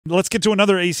Let's get to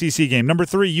another ACC game. Number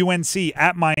 3, UNC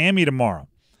at Miami tomorrow.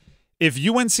 If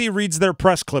UNC reads their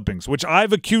press clippings, which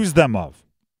I've accused them of,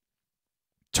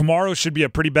 tomorrow should be a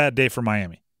pretty bad day for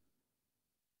Miami.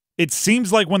 It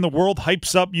seems like when the world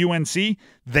hypes up UNC,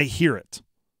 they hear it,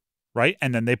 right?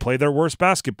 And then they play their worst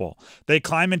basketball. They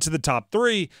climb into the top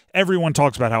 3. Everyone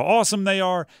talks about how awesome they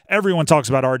are. Everyone talks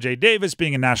about R.J. Davis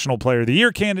being a National Player of the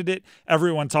Year candidate.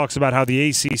 Everyone talks about how the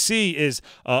ACC is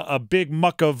a big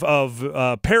muck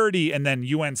of parity, and then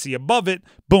UNC above it.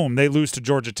 Boom, they lose to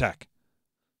Georgia Tech.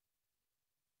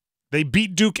 They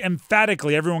beat Duke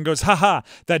emphatically. Everyone goes, haha,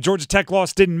 that Georgia Tech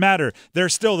loss didn't matter. They're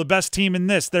still the best team in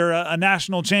this. They're a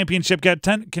national championship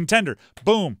contender.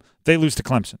 Boom, they lose to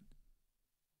Clemson.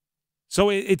 So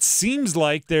it seems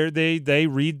like they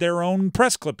read their own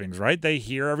press clippings, right? They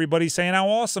hear everybody saying how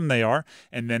awesome they are,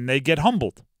 and then they get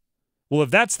humbled. Well, if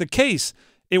that's the case,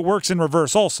 it works in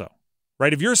reverse also,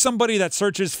 right? If you're somebody that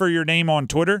searches for your name on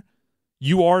Twitter,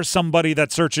 you are somebody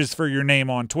that searches for your name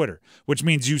on Twitter, which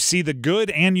means you see the good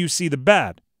and you see the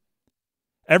bad.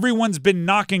 Everyone's been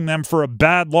knocking them for a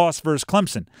bad loss versus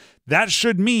Clemson. That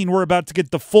should mean we're about to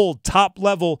get the full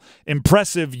top-level,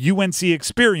 impressive UNC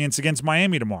experience against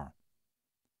Miami tomorrow.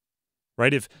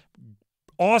 Right? If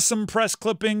awesome press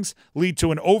clippings lead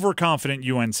to an overconfident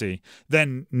UNC,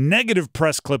 then negative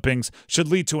press clippings should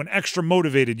lead to an extra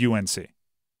motivated UNC.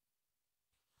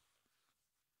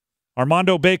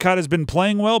 Armando Bacot has been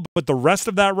playing well, but the rest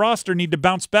of that roster need to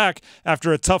bounce back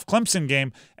after a tough Clemson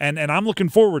game, and I'm looking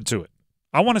forward to it.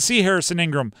 I want to see Harrison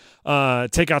Ingram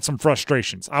take out some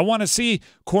frustrations. I want to see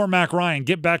Cormac Ryan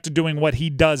get back to doing what he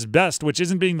does best, which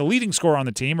isn't being the leading scorer on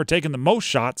the team or taking the most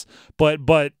shots, but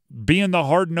being the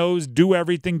hard-nosed,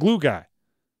 do-everything glue guy.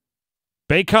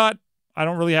 Bacot, I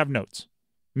don't really have notes.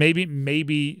 Maybe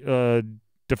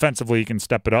defensively he can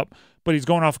step it up, but he's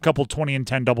going off a couple 20 and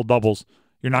 10 double-doubles.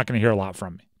 You're not going to hear a lot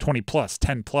from me. 20-plus,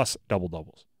 10-plus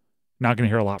double-doubles. Not going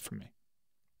to hear a lot from me.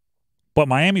 But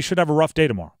Miami should have a rough day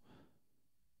tomorrow.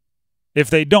 If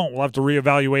they don't, we'll have to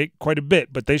reevaluate quite a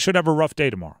bit, but they should have a rough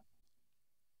day tomorrow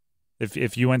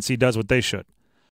if UNC does what they should.